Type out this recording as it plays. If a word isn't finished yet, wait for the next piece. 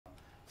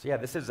So yeah,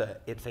 this is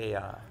it's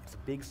a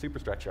big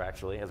superstructure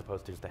actually, as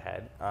opposed to just a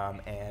head,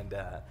 and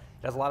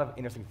it has a lot of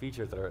interesting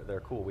features that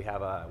are cool. We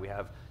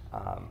have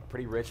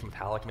pretty rich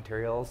metallic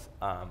materials.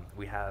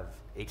 We have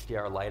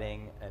HDR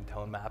lighting and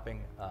tone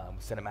mapping,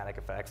 cinematic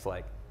effects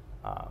with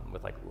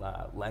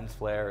lens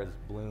flares,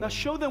 bloom. Now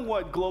show them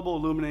what global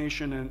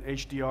illumination and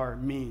HDR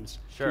means.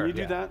 Sure. Can you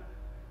do that?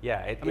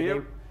 Yeah.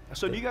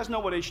 So do you guys know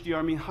what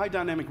HDR means? High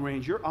dynamic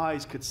range. Your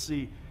eyes could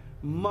see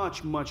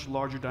much, much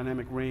larger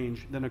dynamic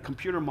range than a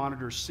computer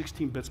monitor's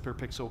 16 bits per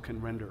pixel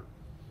can render.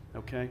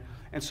 Okay?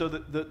 And so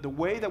the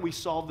way that we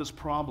solve this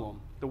problem,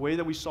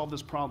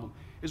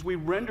 is we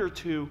render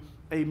to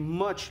a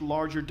much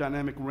larger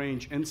dynamic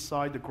range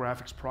inside the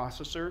graphics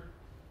processor.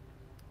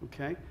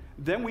 Okay?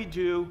 Then we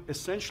do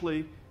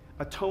essentially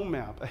a tone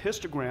map, a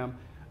histogram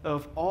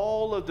of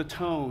all of the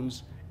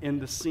tones in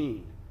the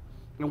scene.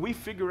 And we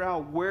figure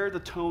out where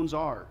the tones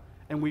are,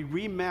 and we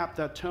remap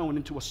that tone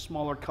into a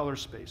smaller color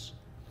space.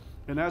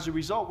 And as a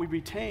result, we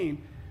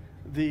retain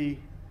the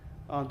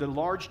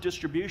large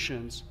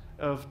distributions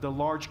of the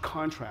large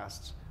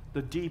contrasts.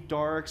 The deep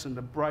darks and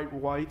the bright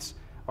whites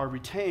are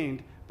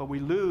retained, but we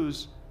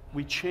remap,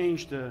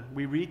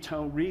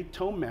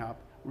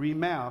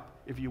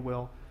 if you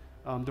will,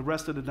 the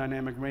rest of the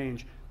dynamic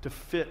range to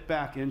fit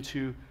back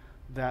into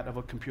that of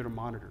a computer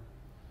monitor.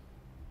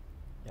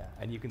 Yeah,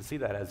 and you can see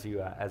that as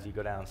you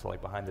go down. So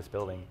like behind this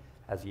building,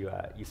 as you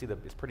see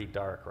it's pretty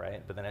dark,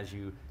 right? But then as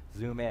you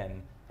zoom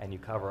in and you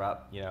cover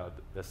up,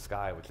 the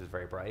sky, which is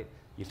very bright,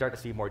 you start to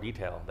see more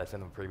detail that's in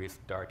the previous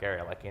dark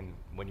area, like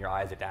when your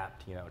eyes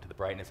adapt, to the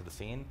brightness of the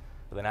scene.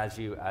 But then as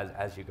you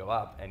go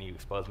up and you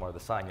expose more of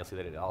the sun, you'll see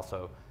that it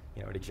also,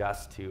 it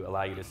adjusts to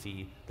allow you to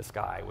see the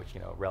sky, which,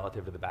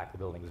 relative to the back of the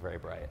building is very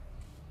bright.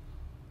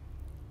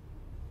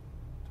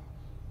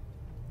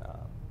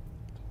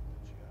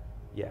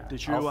 Yeah.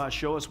 Did you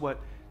show us what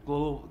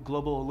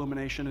global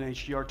illumination and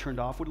HDR turned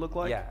off would look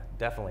like? Yeah,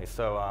 definitely.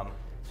 So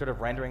sort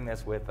of rendering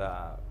this with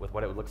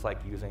what it looks like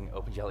using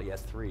OpenGL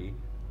ES3.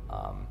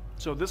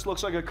 So this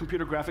looks like a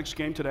computer graphics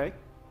game today?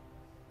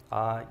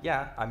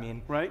 Yeah, I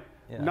mean. Right?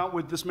 Yeah. Not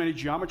with this many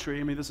geometry.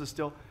 I mean, this is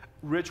still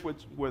rich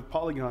with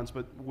polygons,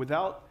 but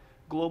without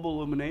global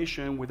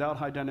illumination, without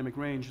high dynamic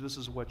range, this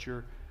is what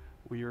your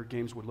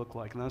games would look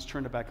like. And let's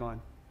turn it back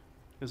on.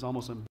 It's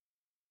almost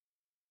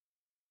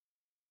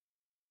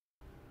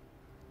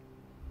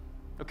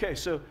Okay,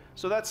 so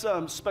that's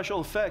special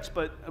effects,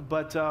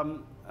 but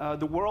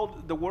the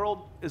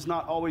world is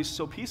not always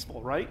so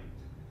peaceful, right?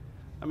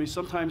 I mean,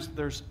 sometimes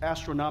there's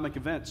astronomical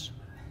events.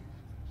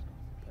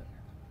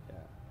 Yeah,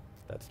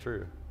 that's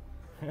true.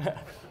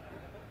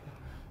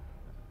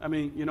 I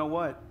mean, you know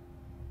what?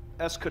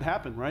 S could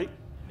happen, right?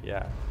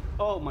 Yeah.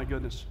 Oh my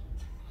goodness.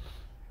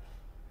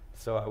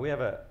 So we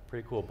have a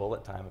pretty cool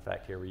bullet time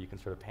effect here, where you can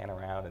sort of pan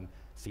around and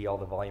see all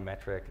the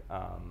volumetric.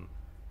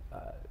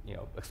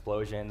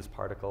 Explosions,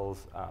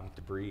 particles,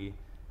 debris.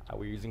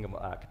 We're using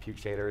compute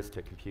shaders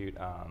to compute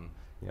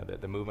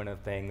the movement of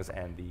things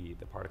and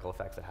the particle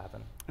effects that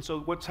happen. And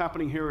so what's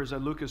happening here is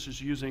that Lucas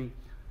is using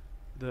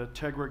the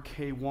Tegra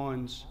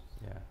K1's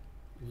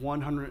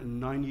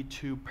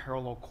 192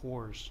 parallel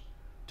cores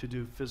to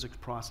do physics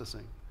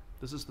processing.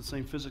 This is the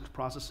same physics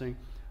processing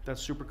that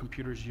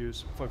supercomputers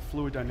use for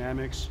fluid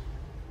dynamics,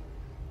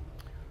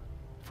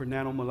 for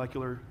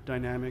nanomolecular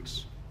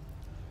dynamics,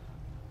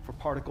 for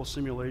particle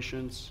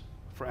simulations,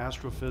 for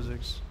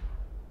astrophysics.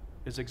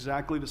 It's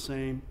exactly the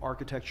same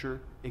architecture,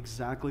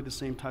 exactly the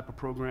same type of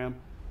program.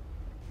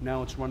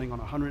 Now it's running on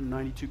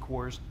 192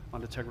 cores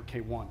on the Tegra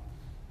K1.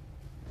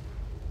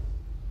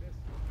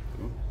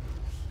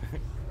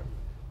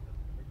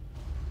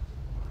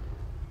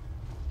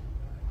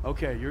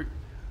 Okay,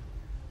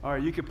 all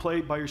right, you can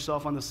play by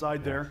yourself on the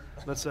side there.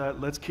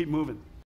 Let's keep moving.